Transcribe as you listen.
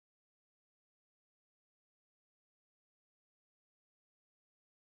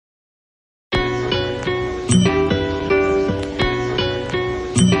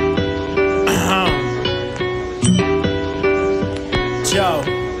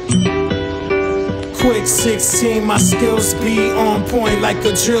Quick 16, my skills be on point like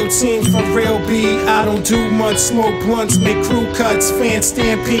a drill team for real B. I don't do much, smoke blunts, make crew cuts, fan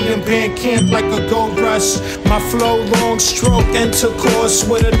stampede and band camp like a gold rush. My flow long stroke, intercourse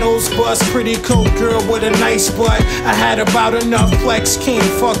with a nose bust, pretty cool girl with a nice butt. I had about enough flex king,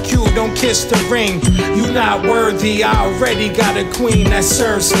 fuck you, don't kiss the ring. You not worthy, I already got a queen that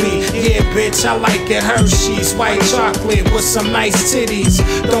serves me. Yeah bitch, I like it Hershey's, white chocolate with some nice titties.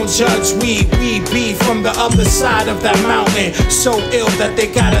 Don't judge we be from the other side of that mountain. So ill that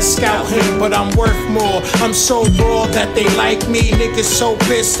they gotta scout him, but I'm worth more. I'm so raw that they like me. Niggas so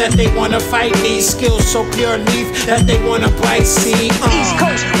pissed that they wanna fight me. Skills so pure leaf that they wanna bite. See, East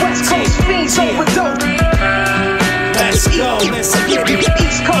Coast, West Coast, fiends overdose. Let's go, let's get it.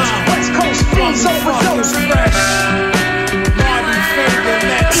 East Coast, West Coast, fiends overdose. Marty, Vader,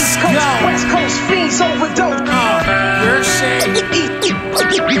 let's East Coast, go. West Coast, fiends overdose. Your shit.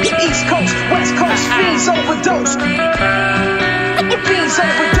 East Coast, West Coast, fiends overdose. Fiends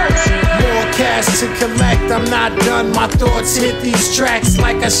overdose. More cash to collect, I'm not done. My thoughts hit these tracks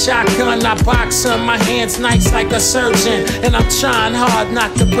like a shotgun. I box them, my hands nice like a surgeon. And I'm trying hard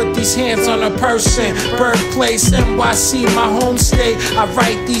not to put these hands on a person. Birthplace, NYC, my home state. I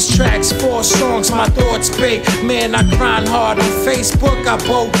write these tracks, 4 songs, my thoughts big. Man, I grind hard on Facebook, I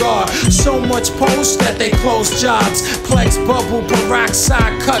bogart. So much post that they close jobs. Plex bubble,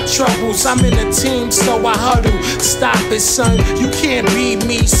 peroxide, cut troubles. I'm in a team, so I huddle. Stop it, son, you can't be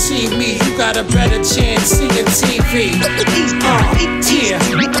me, see me. You got a better chance seeing TV. East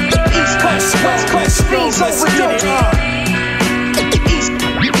Coast, West Coast, fiends overdose.